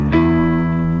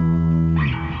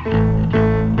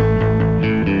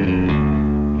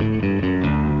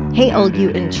Hey, all you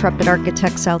intrepid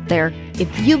architects out there.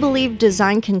 If you believe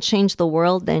design can change the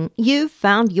world, then you've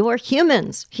found your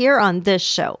humans here on this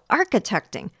show,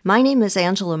 Architecting. My name is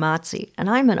Angela Mazzi, and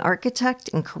I'm an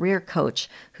architect and career coach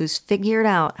who's figured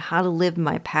out how to live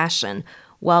my passion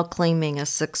while claiming a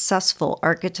successful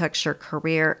architecture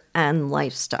career and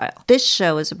lifestyle. This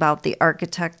show is about the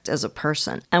architect as a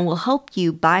person and will help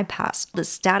you bypass the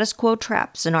status quo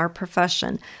traps in our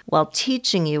profession while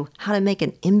teaching you how to make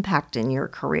an impact in your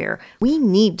career. We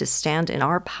need to stand in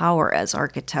our power as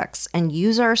architects and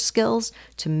use our skills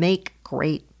to make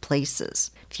great places.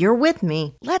 If you're with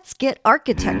me, let's get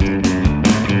architecting.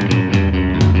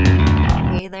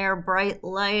 Hey there, bright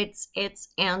lights. It's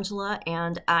Angela,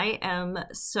 and I am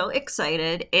so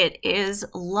excited. It is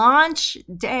launch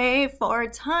day for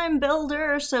Time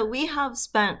Builder, so we have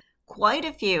spent quite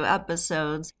a few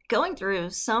episodes going through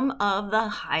some of the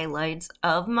highlights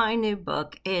of my new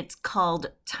book. It's called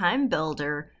Time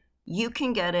Builder. You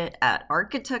can get it at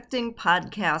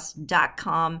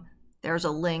architectingpodcast.com. There's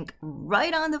a link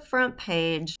right on the front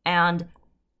page, and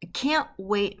I can't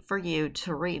wait for you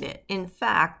to read it. In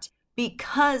fact,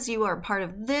 because you are part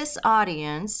of this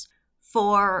audience,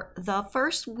 for the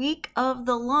first week of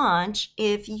the launch,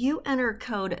 if you enter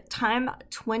code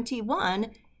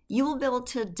TIME21, you will be able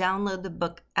to download the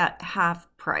book at half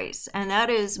price. And that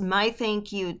is my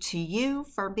thank you to you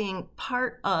for being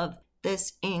part of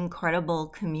this incredible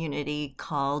community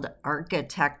called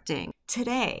Architecting.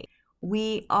 Today,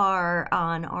 we are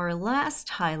on our last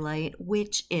highlight,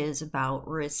 which is about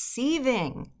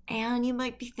receiving. And you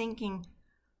might be thinking,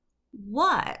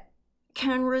 what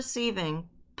can receiving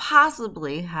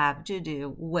possibly have to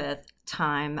do with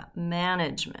time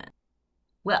management?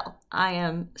 Well, I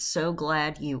am so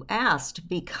glad you asked,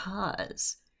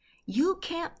 because you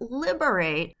can't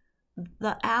liberate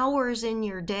the hours in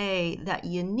your day that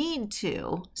you need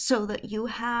to so that you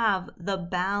have the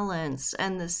balance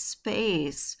and the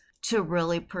space to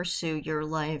really pursue your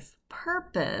life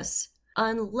purpose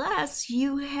unless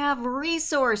you have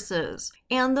resources.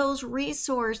 And those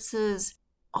resources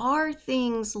are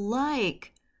things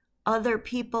like other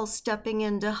people stepping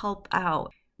in to help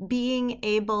out, being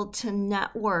able to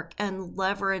network and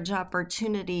leverage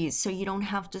opportunities so you don't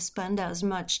have to spend as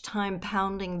much time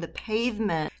pounding the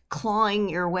pavement, clawing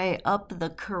your way up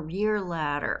the career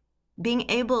ladder, being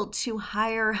able to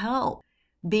hire help,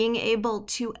 being able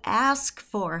to ask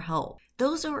for help.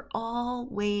 Those are all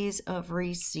ways of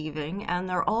receiving, and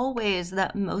they're all ways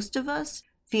that most of us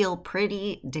feel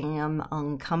pretty damn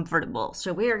uncomfortable.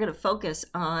 So we are going to focus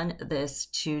on this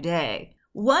today.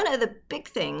 One of the big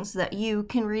things that you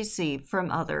can receive from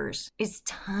others is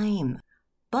time.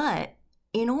 But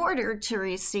in order to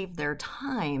receive their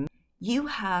time, you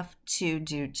have to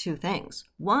do two things.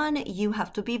 One, you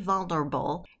have to be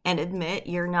vulnerable and admit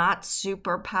you're not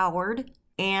super powered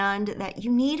and that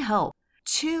you need help.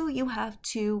 Two, you have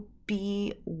to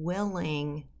be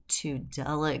willing to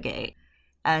delegate.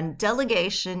 And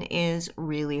delegation is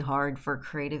really hard for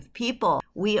creative people.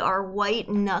 We are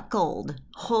white-knuckled,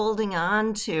 holding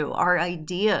on to our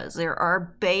ideas. They're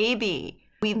our baby.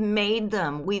 We've made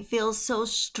them. We feel so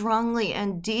strongly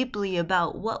and deeply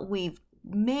about what we've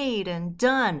made and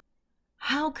done.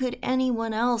 How could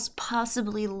anyone else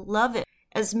possibly love it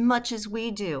as much as we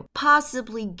do,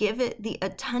 possibly give it the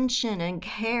attention and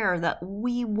care that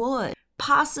we would,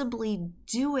 possibly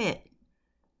do it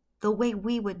the way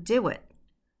we would do it?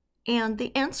 And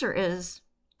the answer is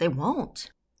they won't.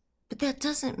 But that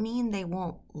doesn't mean they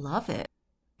won't love it.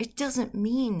 It doesn't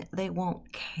mean they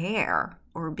won't care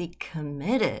or be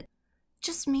committed. It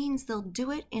just means they'll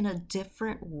do it in a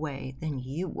different way than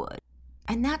you would.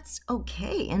 And that's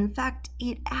okay. In fact,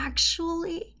 it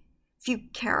actually, if you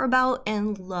care about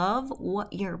and love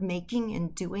what you're making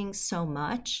and doing so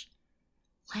much,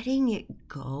 letting it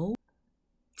go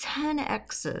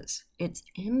 10x's its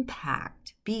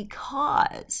impact,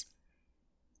 because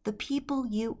the people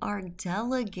you are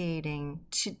delegating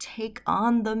to take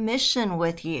on the mission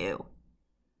with you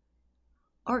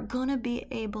are going to be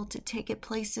able to take it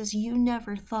places you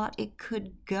never thought it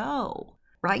could go,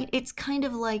 right? It's kind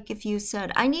of like if you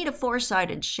said, I need a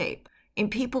four-sided shape. And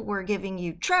people were giving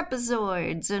you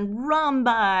trapezoids and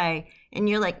rhombi. And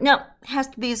you're like, no, it has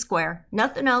to be a square.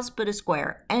 Nothing else but a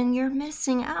square. And you're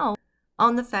missing out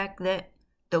on the fact that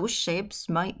those shapes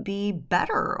might be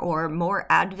better or more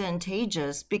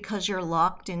advantageous because you're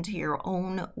locked into your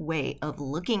own way of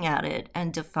looking at it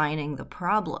and defining the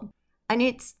problem. And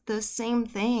it's the same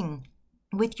thing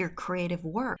with your creative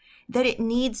work, that it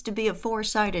needs to be a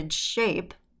four-sided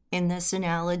shape. In this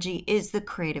analogy is the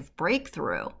creative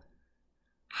breakthrough.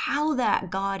 How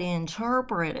that got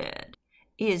interpreted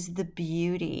is the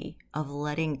beauty of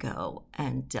letting go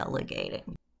and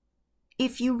delegating.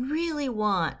 If you really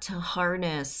want to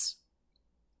harness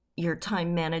your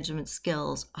time management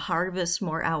skills, harvest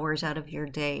more hours out of your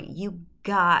day, you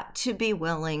got to be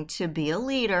willing to be a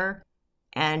leader.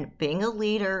 And being a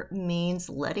leader means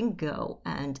letting go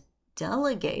and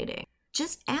delegating.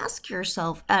 Just ask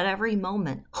yourself at every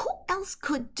moment, who else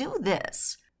could do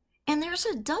this? And there's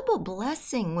a double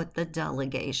blessing with the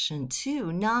delegation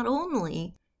too. Not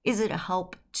only is it a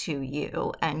help to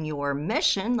you and your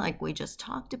mission, like we just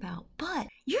talked about, but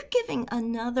you're giving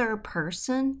another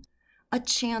person a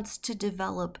chance to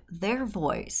develop their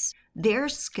voice, their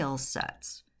skill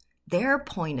sets, their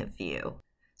point of view.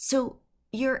 So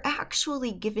you're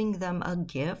actually giving them a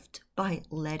gift by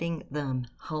letting them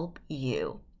help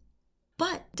you.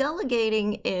 But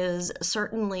delegating is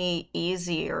certainly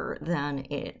easier than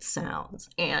it sounds.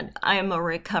 And I'm a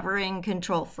recovering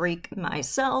control freak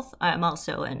myself. I'm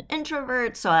also an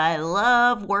introvert, so I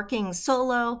love working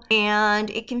solo.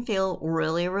 And it can feel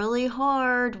really, really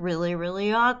hard, really,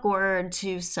 really awkward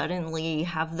to suddenly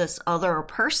have this other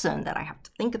person that I have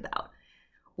to think about,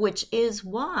 which is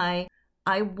why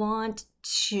I want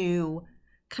to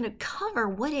kind of cover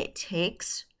what it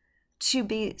takes to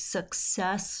be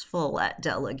successful at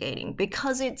delegating,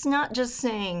 because it's not just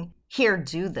saying, here,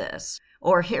 do this,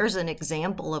 or here's an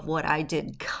example of what I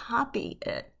did, copy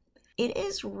it. It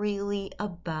is really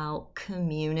about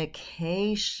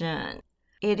communication.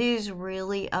 It is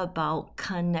really about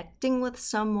connecting with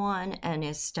someone and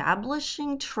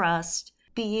establishing trust,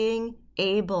 being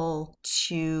able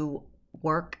to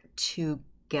work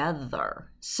together.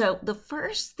 So the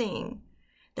first thing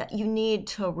that you need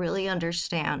to really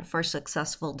understand for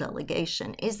successful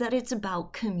delegation is that it's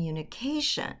about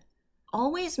communication.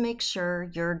 Always make sure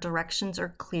your directions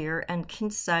are clear and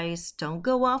concise. Don't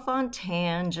go off on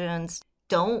tangents.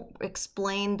 Don't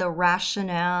explain the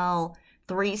rationale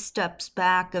 3 steps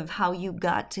back of how you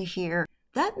got to here.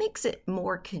 That makes it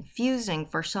more confusing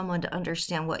for someone to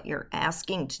understand what you're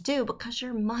asking to do because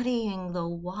you're muddying the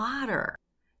water.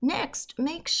 Next,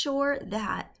 make sure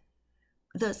that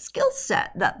the skill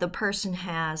set that the person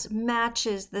has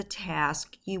matches the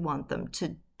task you want them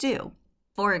to do.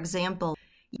 For example,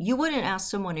 you wouldn't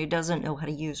ask someone who doesn't know how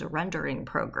to use a rendering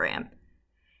program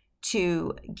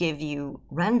to give you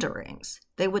renderings.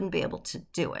 They wouldn't be able to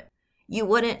do it. You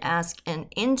wouldn't ask an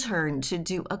intern to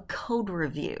do a code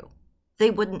review.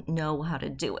 They wouldn't know how to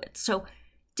do it. So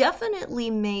definitely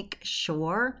make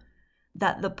sure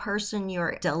that the person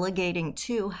you're delegating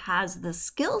to has the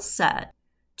skill set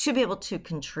to be able to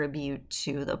contribute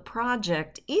to the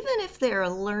project. Even if they're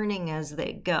learning as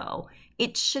they go,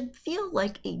 it should feel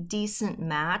like a decent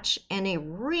match and a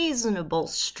reasonable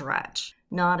stretch,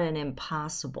 not an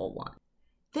impossible one.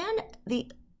 Then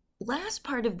the last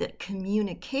part of the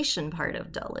communication part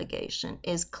of delegation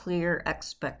is clear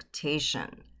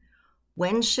expectation.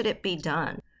 When should it be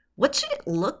done? What should it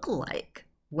look like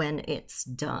when it's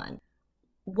done?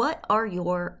 What are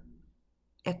your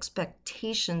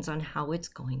expectations on how it's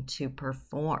going to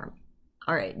perform?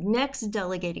 All right, next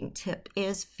delegating tip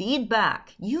is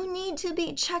feedback. You need to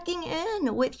be checking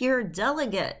in with your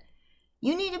delegate.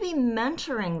 You need to be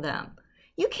mentoring them.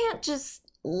 You can't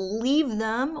just leave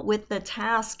them with the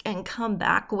task and come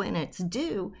back when it's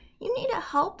due. You need to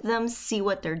help them see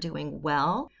what they're doing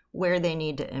well, where they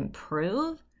need to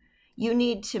improve. You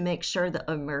need to make sure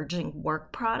the emerging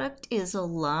work product is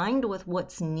aligned with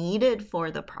what's needed for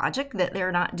the project, that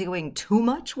they're not doing too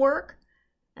much work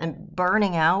and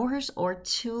burning hours or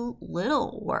too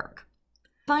little work.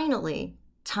 Finally,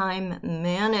 time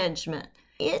management.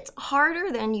 It's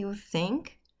harder than you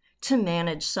think to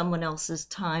manage someone else's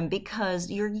time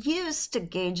because you're used to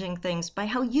gauging things by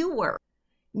how you work.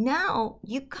 Now,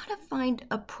 you've got to find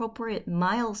appropriate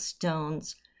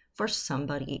milestones for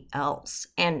somebody else.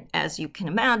 And as you can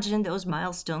imagine, those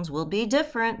milestones will be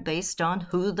different based on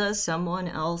who the someone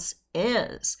else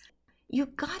is.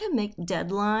 You've got to make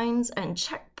deadlines and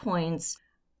checkpoints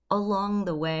along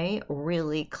the way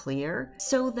really clear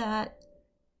so that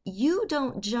you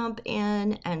don't jump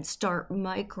in and start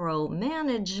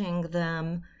micromanaging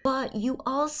them, but you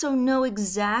also know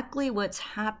exactly what's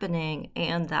happening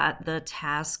and that the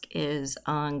task is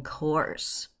on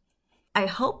course. I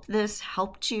hope this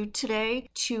helped you today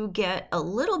to get a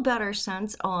little better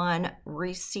sense on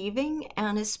receiving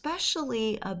and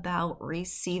especially about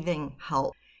receiving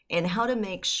help and how to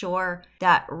make sure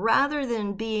that rather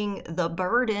than being the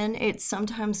burden it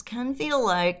sometimes can feel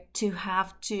like to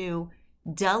have to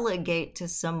delegate to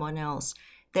someone else,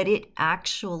 that it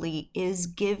actually is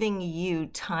giving you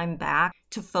time back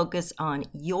to focus on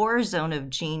your zone of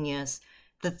genius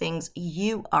the things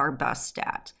you are best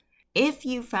at. If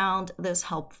you found this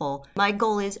helpful, my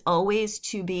goal is always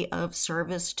to be of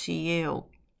service to you.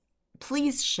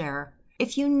 Please share.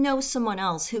 If you know someone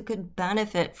else who could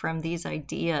benefit from these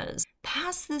ideas,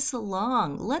 pass this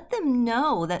along. Let them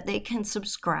know that they can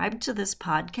subscribe to this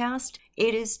podcast.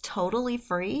 It is totally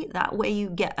free. That way you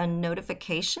get a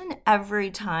notification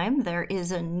every time there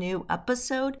is a new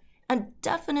episode. And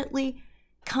definitely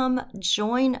come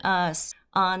join us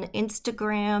on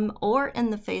Instagram or in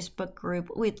the Facebook group.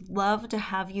 We'd love to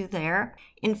have you there.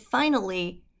 And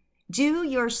finally, do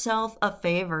yourself a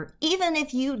favor. Even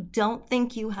if you don't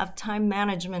think you have time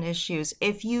management issues,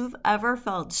 if you've ever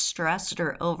felt stressed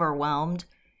or overwhelmed,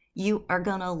 you are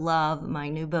going to love my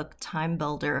new book, Time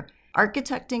Builder.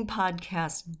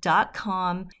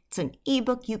 Architectingpodcast.com. It's an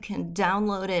ebook. You can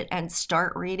download it and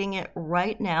start reading it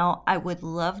right now. I would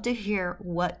love to hear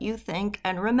what you think.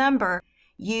 And remember,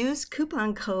 use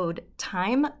coupon code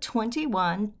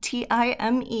TIME21,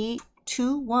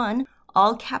 TIME21,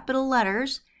 all capital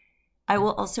letters. I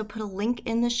will also put a link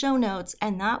in the show notes,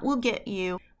 and that will get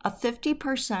you a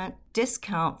 50%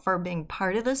 discount for being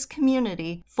part of this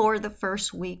community for the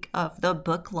first week of the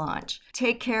book launch.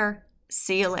 Take care.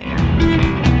 See you later.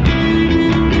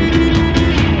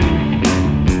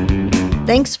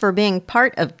 Thanks for being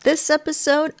part of this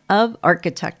episode of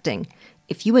Architecting.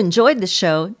 If you enjoyed the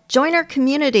show, join our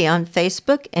community on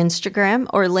Facebook, Instagram,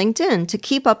 or LinkedIn to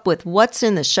keep up with what's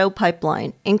in the show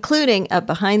pipeline, including a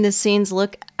behind-the-scenes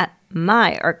look at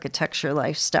my architecture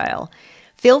lifestyle.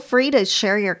 Feel free to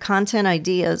share your content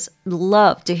ideas.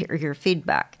 Love to hear your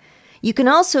feedback. You can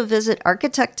also visit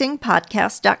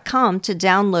architectingpodcast.com to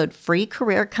download free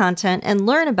career content and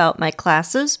learn about my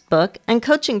classes, book, and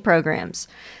coaching programs.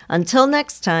 Until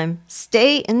next time,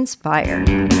 stay inspired.